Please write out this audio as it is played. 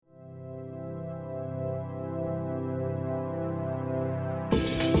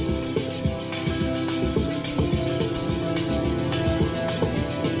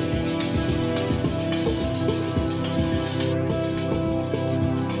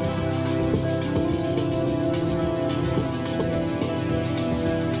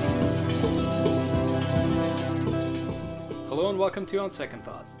Welcome to On Second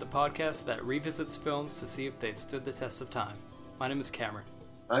Thought, the podcast that revisits films to see if they stood the test of time. My name is Cameron.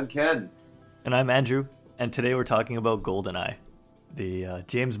 I'm Ken. And I'm Andrew, and today we're talking about GoldenEye, the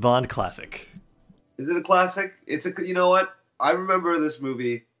James Bond classic. Is it a classic? You know what? I remember this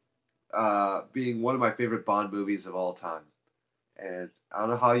movie being one of my favorite Bond movies of all time. And I don't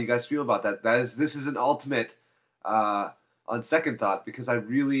know how you guys feel about that. This is an ultimate on second thought, because I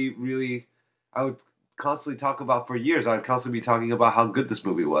would constantly talk about, for years, I would constantly be talking about how good this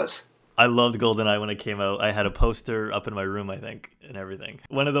movie was. I loved GoldenEye when it came out. I had a poster up in my room, I think, and everything.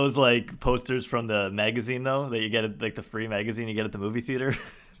 One of those like posters from the magazine, though, that you get at like the free magazine you get at the movie theater.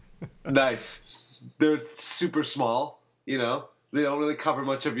 Nice. They're super small, you know. They don't really cover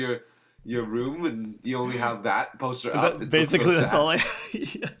much of your room, and you only have that poster up. Basically, that's all I.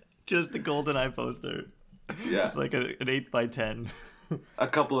 Just the GoldenEye poster. Yeah, it's like an 8x10. A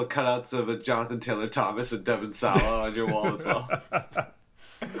couple of cutouts of a Jonathan Taylor Thomas and Devon Sawa on your wall as well.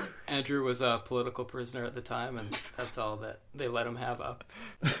 Andrew was a political prisoner at the time, and that's all that they let him have up.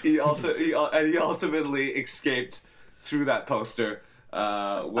 He ultimately escaped through that poster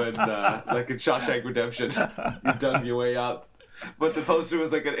when, like in Shawshank Redemption, you dug your way up. But the poster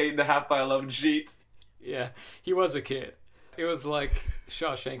was like an 8.5 by 11 sheet. Yeah, he was a kid. It was like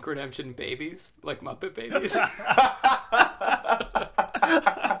Shawshank Redemption babies, like Muppet Babies.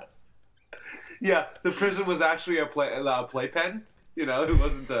 Yeah, the prison was actually a playpen. You know, it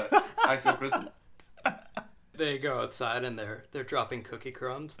wasn't the actual prison. They go outside and they're dropping cookie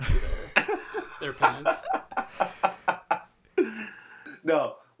crumbs through their pants.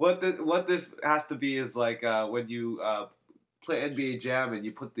 No, what this has to be is like when you play NBA Jam and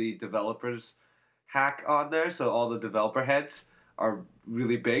you put the developers hack on there, so all the developer heads are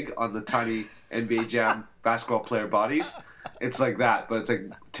really big on the tiny NBA Jam basketball player bodies. It's like that, but it's like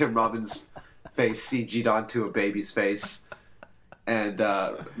Tim Robbins' face CG'd onto a baby's face, and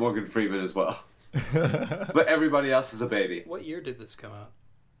Morgan Freeman as well. But everybody else is a baby. What year did this come out?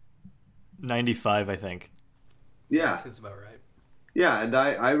 95, I think. Yeah. That seems about right. Yeah, and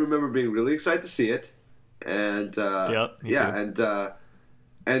I remember being really excited to see it. And me too.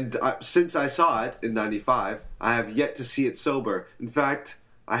 And since I saw it in 95, I have yet to see it sober. In fact,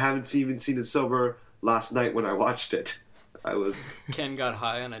 I haven't even seen it sober last night when I watched it. Ken got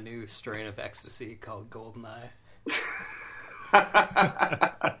high on a new strain of ecstasy called GoldenEye.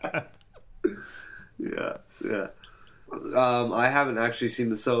 Yeah. I haven't actually seen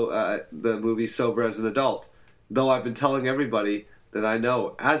the movie sober as an adult, though I've been telling everybody that I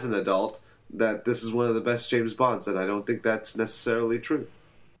know as an adult that this is one of the best James Bonds, and I don't think that's necessarily true.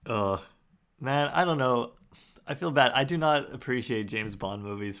 Man, I don't know. I feel bad. I do not appreciate James Bond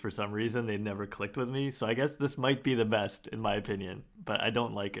movies for some reason. They never clicked with me, so I guess this might be the best, in my opinion. But I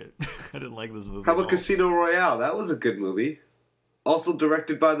don't like it. I didn't like this movie. How about Casino Royale? That was a good movie. Also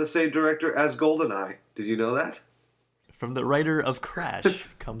directed by the same director as GoldenEye. Did you know that? From the writer of Crash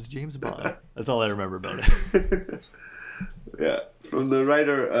comes James Bond. That's all I remember about it. Yeah, from the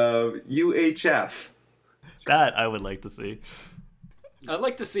writer of UHF. That I would like to see. I'd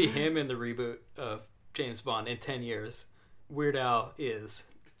like to see him in the reboot of James Bond in 10 years. Weird Al is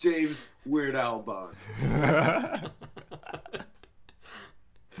James Weird Al Bond.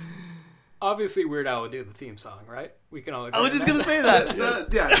 Obviously, Weird Al would do the theme song, right? We can all agree. I was just going to say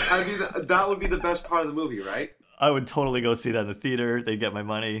that. Yeah, I mean, that would be the best part of the movie, right? I would totally go see that in the theater. They'd get my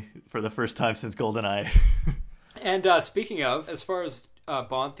money for the first time since GoldenEye. And speaking of, as far as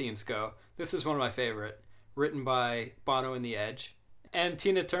Bond themes go, this is one of my favorite. Written by Bono and the Edge. And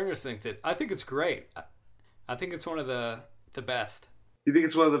Tina Turner sings it. I think it's great. I think it's one of the best. You think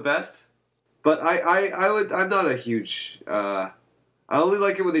it's one of the best? But I'm not a huge... I only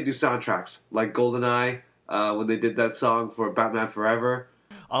like it when they do soundtracks. Like GoldenEye, when they did that song for Batman Forever.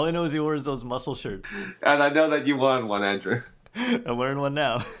 All I know is he wears those muscle shirts. And I know that you won one, Andrew. I'm wearing one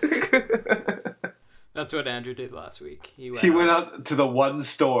now. That's what Andrew did last week. He went out to the one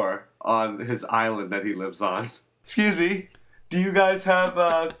store on his island that he lives on. Excuse me, do you guys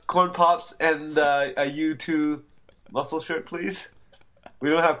have corn pops and a U2 muscle shirt, please? We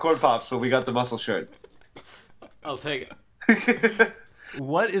don't have corn pops, but we got the muscle shirt. I'll take it.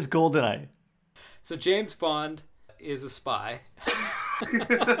 What is GoldenEye? So James Bond is a spy.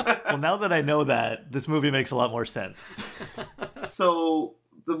 Well, now that I know that, this movie makes a lot more sense. So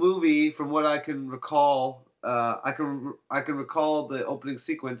the movie, from what I can recall, I can recall the opening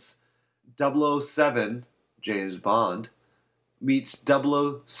sequence. 007, James Bond, meets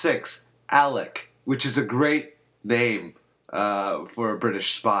 006, Alec, which is a great name for a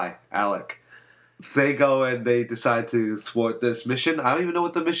British spy, Alec. They go and they decide to thwart this mission. I don't even know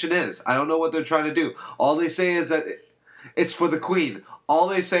what the mission is. I don't know what they're trying to do. All they say is that It's for the queen. All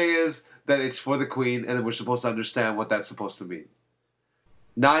they say is that it's for the queen, and we're supposed to understand what that's supposed to mean.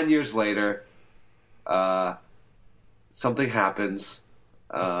 9 years later, something happens.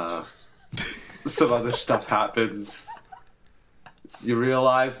 Some other stuff happens. You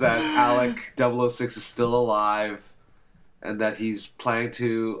realize that Alec 006 is still alive, and that he's planning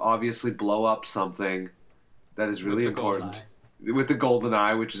to obviously blow up something that is really important. With the Golden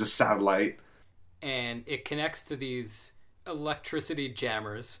Eye, which is a satellite. And it connects to these electricity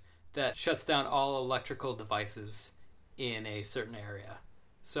jammers that shuts down all electrical devices in a certain area.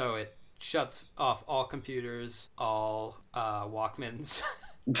 So it shuts off all computers, all Walkmans.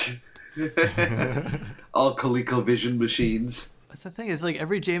 All ColecoVision machines. That's the thing, is like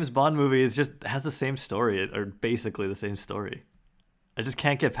every James Bond movie has the same story, or basically the same story. I just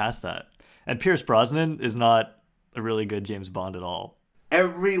can't get past that. And Pierce Brosnan is not a really good James Bond at all.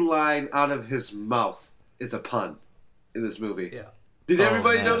 Every line out of his mouth is a pun in this movie. Yeah. Did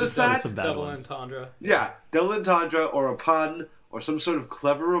everybody notice that? Double entendre. Yeah, double entendre or a pun or some sort of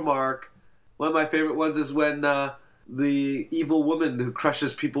clever remark. One of my favorite ones is when the evil woman who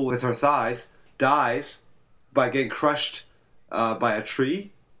crushes people with her thighs dies by getting crushed by a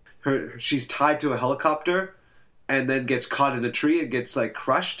tree. She's tied to a helicopter and then gets caught in a tree and gets like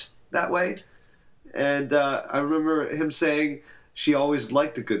crushed that way. And I remember him saying she always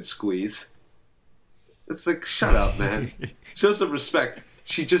liked a good squeeze. It's like, shut up, man. Show some respect.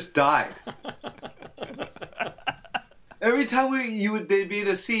 She just died. Every time they'd be in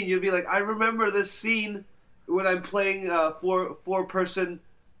a scene, you'd be like, I remember this scene when I'm playing four-person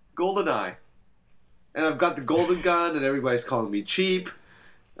GoldenEye. And I've got the golden gun, and everybody's calling me cheap.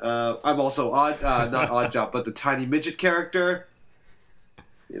 I'm also not Oddjob, but the tiny midget character.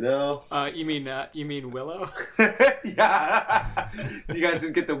 You know? You mean Willow? Yeah. You guys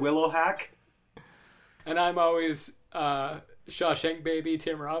didn't get the Willow hack? And I'm always Shawshank Baby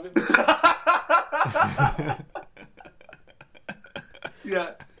Tim Robbins.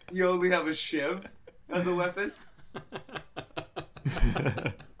 Yeah. You only have a shiv as a weapon?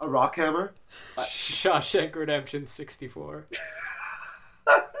 A rock hammer? Shawshank Redemption 64.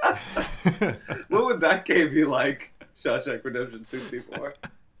 What would that game be like? Shawshank Redemption 64.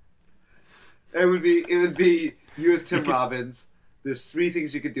 It would be you as Tim Robbins. There's 3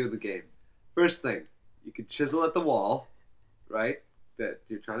 things you could do in the game. First thing, you could chisel at the wall, right? That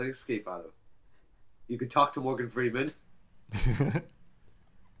you're trying to escape out of. You could talk to Morgan Freeman.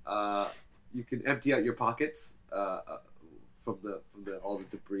 You can empty out your pockets from all the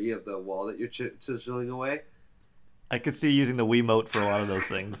debris of the wall that you're chiseling away. I could see using the Wiimote for a lot of those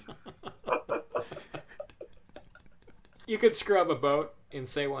things. You could scrub a boat in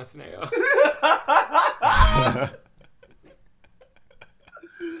Say Once Neo.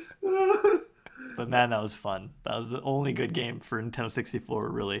 But man, that was fun. That was the only good game for Nintendo 64,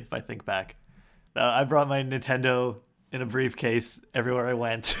 really, if I think back. I brought my Nintendo in a briefcase everywhere I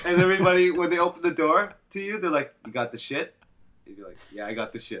went. And everybody, when they open the door to you, they're like, you got the shit? You'd be like, yeah, I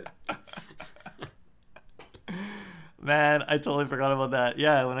got the shit. Man, I totally forgot about that.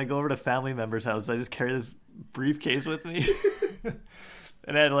 Yeah, when I go over to family members' house, I just carry this briefcase with me.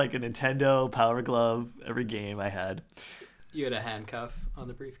 And I had like a Nintendo, Power Glove, every game I had. You had a handcuff on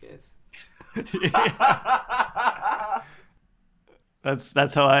the briefcase.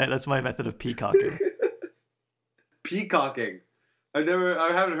 That's my method of peacocking. Peacocking. I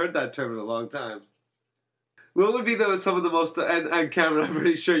haven't heard that term in a long time. What would be some of the most, and Cameron, I'm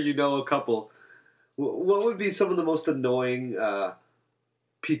pretty sure you know a couple. What would be some of the most annoying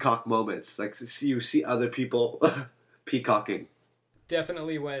peacock moments? Like you see other people peacocking.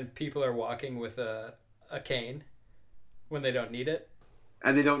 Definitely when people are walking with a cane when they don't need it.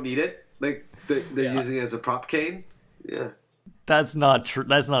 And they don't need it? Like they're using it as a prop cane? Yeah. That's not true.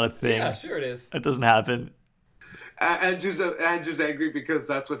 That's not a thing. Yeah, sure it is. That doesn't happen. Andrew's angry because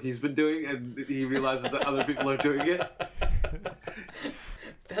that's what he's been doing, and he realizes that other people are doing it.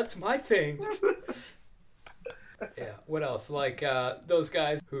 That's my thing. Yeah. What else? Like those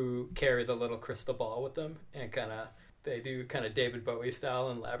guys who carry the little crystal ball with them, and they do David Bowie style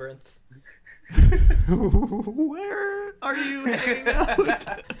in Labyrinth. Where are you hanging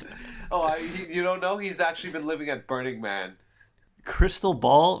out? Oh, you don't know? He's actually been living at Burning Man. Crystal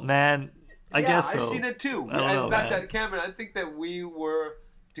ball, man. I guess so. I've seen it too. In fact, Cameron, I think that we were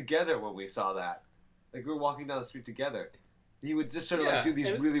together when we saw that. Like we were walking down the street together. He would just sort of do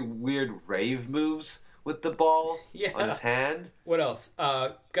these really weird rave moves with the ball on his hand. What else?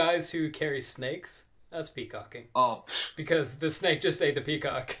 Guys who carry snakes. That's peacocking. Oh, because the snake just ate the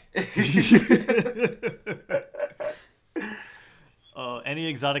peacock. Oh, any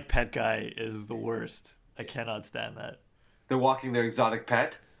exotic pet guy is the worst. I cannot stand that. They're walking their exotic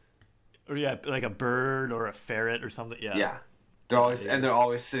pet. Or yeah, like a bird or a ferret or something. Yeah. Yeah. They're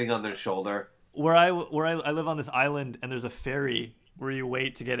always sitting on their shoulder. Where I live on this island, and there's a ferry where you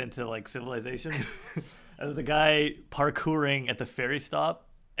wait to get into like civilization. And there's a guy parkouring at the ferry stop,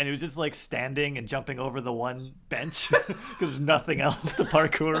 and he was just like standing and jumping over the one bench because there's nothing else to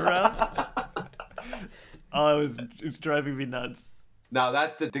parkour around. Oh, it's driving me nuts. Now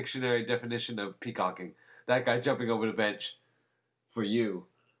that's the dictionary definition of peacocking. That guy jumping over the bench for you.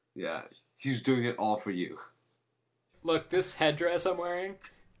 Yeah, he's doing it all for you. Look, this headdress I'm wearing,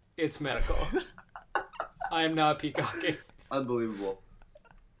 it's medical. I am not peacocking. Unbelievable.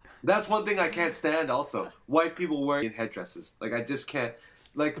 That's one thing I can't stand also. White people wearing headdresses. Like, I just can't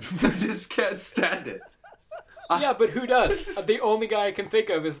stand it. Yeah, but who does? The only guy I can think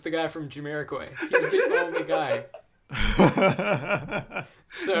of is the guy from Jamiroquai. He's the only guy.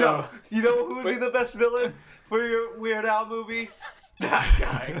 So, no, you know who would be the best villain for your Weird Al movie? That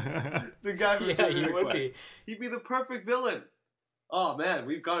guy. The guy from Jamiroquai. He would be. He'd be the perfect villain. Oh, man,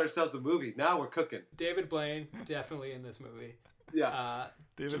 we've got ourselves a movie. Now we're cooking. David Blaine, definitely in this movie. Yeah.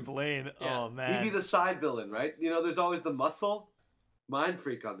 David Blaine. Yeah. Oh, man. He'd be the side villain, right? You know, there's always the muscle. Mind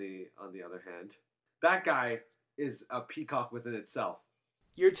Freak, on the other hand. That guy is a peacock within itself.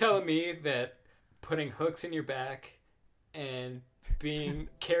 You're telling me that putting hooks in your back and being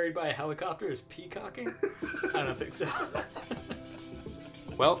carried by a helicopter is peacocking? I don't think so.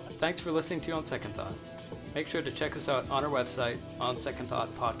 Well, thanks for listening to On Second Thought. Make sure to check us out on our website,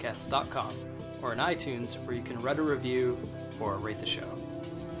 onsecondthoughtpodcast.com, or on iTunes, where you can write a review or rate the show.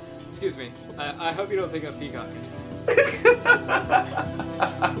 Excuse me, I hope you don't think I'm peacocking.